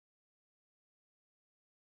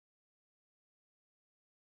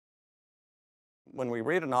when we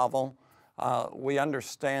read a novel, we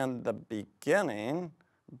understand the beginning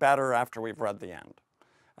better after we've read the end.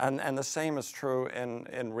 And the same is true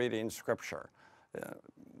in reading Scripture.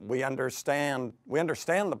 We understand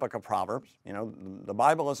the book of Proverbs. You know, the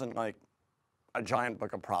Bible isn't like a giant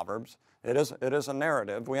book of Proverbs. It is a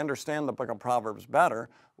narrative. We understand the book of Proverbs better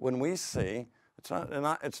when we see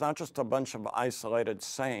it's not just a bunch of isolated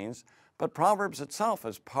sayings, but Proverbs itself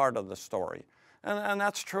is part of the story. And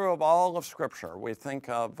that's true of all of Scripture. We think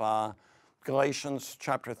of Galatians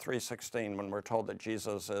chapter 3:16 when we're told that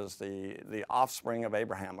Jesus is the offspring of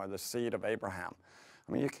Abraham or the seed of Abraham.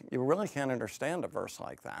 I mean, you really can't understand a verse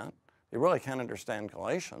like that. You really can't understand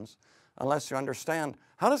Galatians unless you understand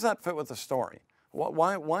how does that fit with the story?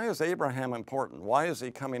 Why is Abraham important? Why is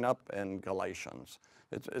he coming up in Galatians?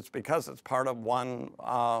 It's because it's part of one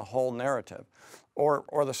whole narrative.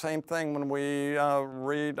 Or the same thing when we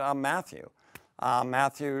read Matthew.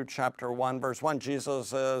 Matthew chapter 1, verse 1,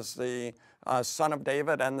 Jesus is the son of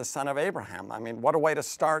David and the son of Abraham. I mean, what a way to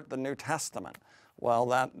start the New Testament. Well,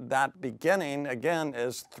 that beginning, again,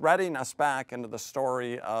 is threading us back into the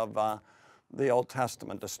story of the Old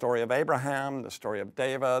Testament, the story of Abraham, the story of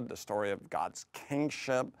David, the story of God's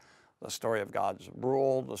kingship, the story of God's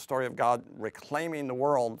rule, the story of God reclaiming the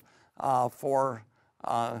world for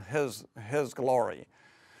His glory.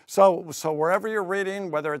 So wherever you're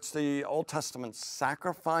reading, whether it's the Old Testament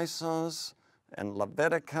sacrifices in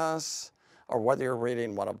Leviticus, or whether you're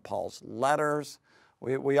reading one of Paul's letters,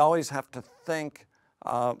 we always have to think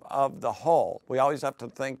of the whole. We always have to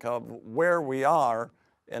think of where we are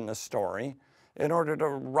in the story in order to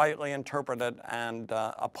rightly interpret it and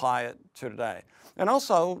apply it to today. And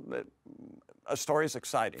also, a story is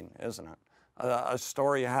exciting, isn't it? A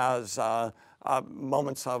story has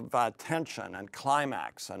moments of tension and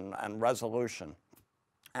climax and resolution.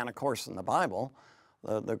 And of course, in the Bible,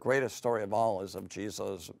 the greatest story of all is of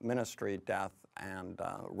Jesus' ministry, death, and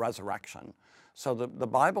resurrection. So the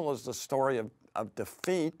Bible is the story of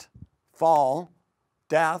defeat, fall,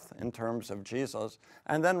 death in terms of Jesus,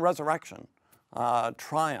 and then resurrection,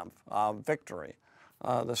 triumph, victory.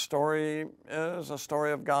 The story is a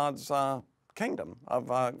story of God's kingdom,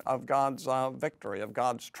 of God's victory, of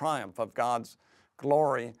God's triumph, of God's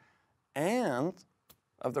glory, and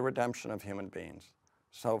of the redemption of human beings.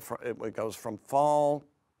 So it goes from fall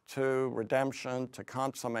to redemption to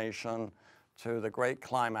consummation to the great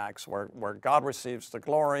climax where God receives the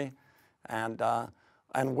glory and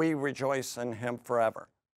we rejoice in Him forever.